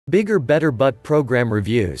Bigger Better Butt Program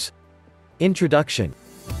Reviews. Introduction.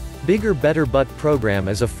 Bigger Better Butt Program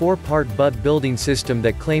is a 4-part butt building system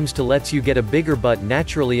that claims to lets you get a bigger butt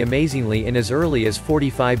naturally amazingly in as early as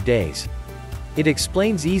 45 days. It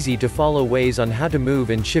explains easy-to-follow ways on how to move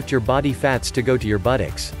and shift your body fats to go to your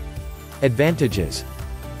buttocks. Advantages.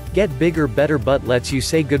 Get Bigger Better Butt lets you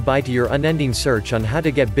say goodbye to your unending search on how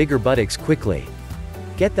to get bigger buttocks quickly.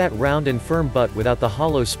 Get that round and firm butt without the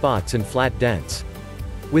hollow spots and flat dents.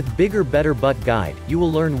 With Bigger Better Butt Guide, you will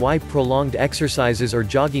learn why prolonged exercises or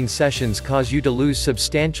jogging sessions cause you to lose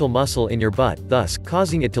substantial muscle in your butt, thus,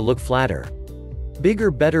 causing it to look flatter. Bigger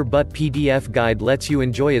Better Butt PDF Guide lets you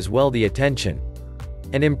enjoy as well the attention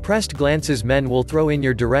and impressed glances men will throw in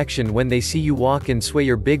your direction when they see you walk and sway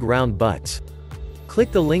your big round butts.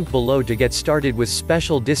 Click the link below to get started with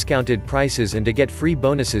special discounted prices and to get free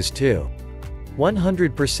bonuses too.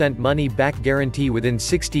 100% money-back guarantee within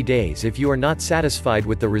 60 days if you are not satisfied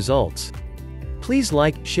with the results. Please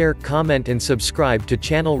like, share, comment and subscribe to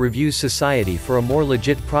Channel Reviews Society for a more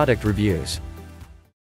legit product reviews.